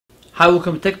Hi,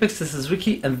 welcome to TechPix. This is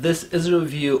Ricky, and this is a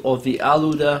review of the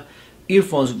Alauda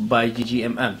earphones by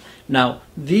GGMM. Now,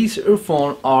 these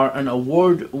earphones are an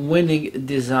award-winning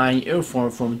design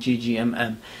earphone from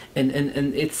GGMM, and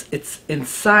it's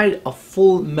inside a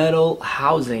full metal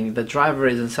housing. The driver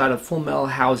is inside a full metal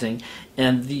housing,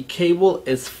 and the cable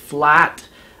is flat.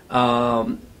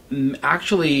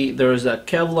 Actually, there's a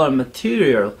Kevlar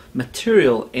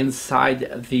material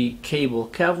inside the cable.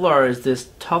 Kevlar is this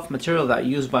tough material that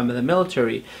used by the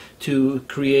military to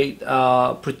create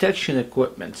protection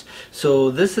equipment.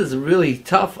 So this is really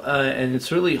tough, and it's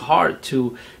really hard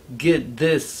to get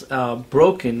this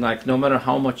broken. Like, no matter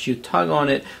how much you tug on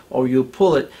it or you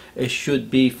pull it, it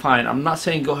should be fine. I'm not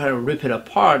saying go ahead and rip it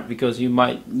apart, because you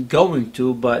might going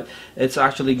to, but it's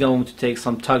actually going to take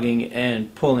some tugging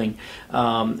and pulling,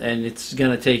 and it's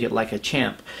gonna take it like a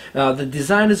champ. The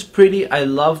design is pretty. I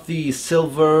love the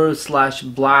silver /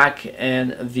 black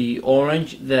and the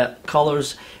orange. The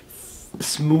colors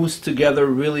smooth together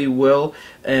really well,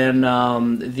 and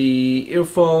the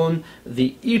earphone,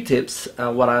 the ear tips,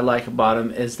 what I like about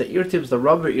them is the ear tips, the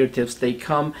rubber ear tips. They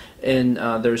come in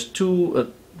there's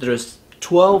 12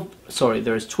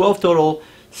 total,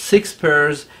 6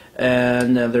 pairs,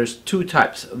 and there's 2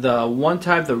 types. The one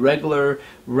type, the regular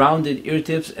rounded ear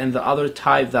tips, and the other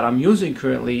type that I'm using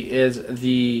currently is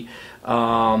the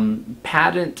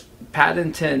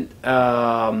patented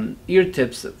ear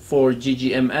tips for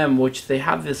GGMM, which they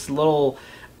have this little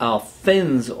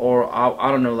fins, or I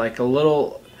don't know, like a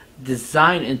little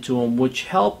design into them, which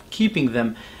help keeping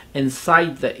them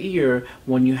inside the ear.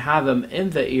 When you have them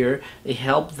in the ear, it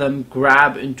helps them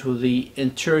grab into the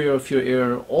interior of your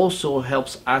ear, and also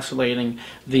helps isolating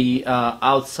the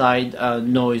outside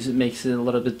noise. It makes it a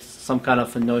little bit some kind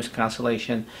of a noise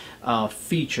cancellation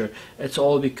feature. It's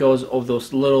all because of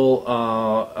those little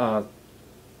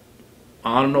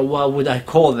I don't know what would I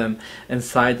call them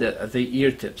inside the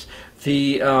ear tips.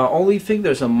 The only thing,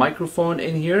 there's a microphone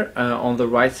in here on the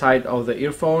right side of the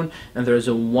earphone, and there's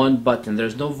a 1 button.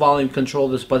 There's no volume control.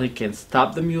 This button can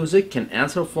stop the music, can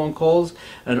answer phone calls,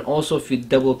 and also if you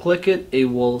double click it, it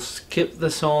will skip the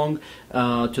song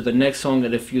to the next song,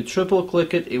 and if you triple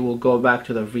click it, it will go back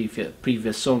to the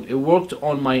previous song. It worked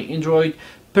on my Android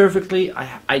perfectly.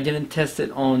 I didn't test it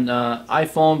on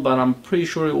iPhone, but I'm pretty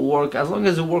sure it will work. As long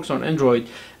as it works on Android,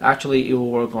 actually it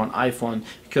will work on iPhone,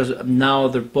 because now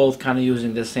they're both kind of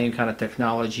using the same kind of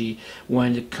technology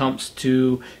when it comes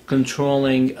to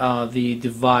controlling the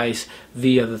device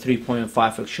via the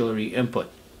 3.5 auxiliary input.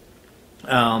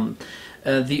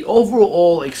 The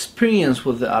overall experience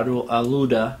with the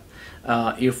Alauda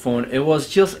earphone, it was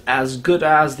just as good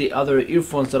as the other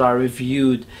earphones that I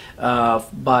reviewed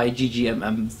by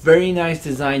GGMM. Very nice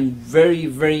design,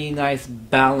 very nice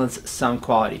balanced sound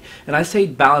quality. And I say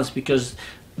balanced because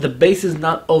the bass is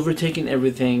not overtaking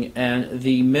everything, and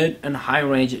the mid and high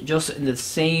range just in the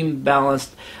same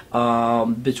balance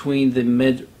between the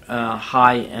mid,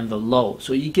 high, and the low.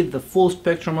 So you get the full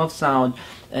spectrum of sound,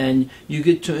 and you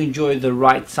get to enjoy the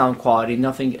right sound quality,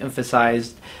 nothing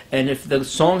emphasized. And if the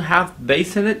song has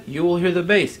bass in it, you will hear the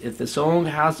bass. If the song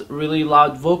has really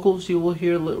loud vocals, you will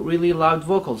hear really loud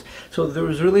vocals. So there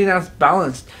is really nice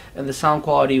balance in the sound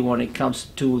quality when it comes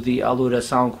to the Alauda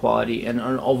sound quality, and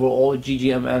an overall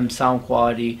GGMM sound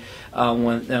quality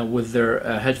with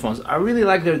their headphones. I really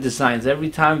like their designs. Every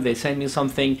time they send me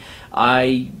something,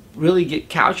 I really get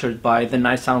captured by the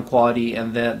nice sound quality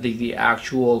and the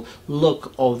actual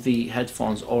look of the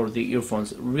headphones or the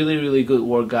earphones. Really good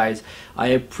work, guys. I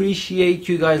appreciate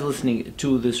you guys listening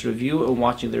to this review and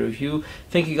watching the review.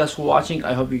 Thank you guys for watching.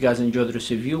 I hope you guys enjoyed this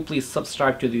review. Please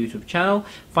subscribe to the YouTube channel.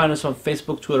 Find us on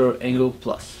Facebook, Twitter, and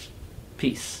Google+.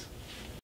 Peace.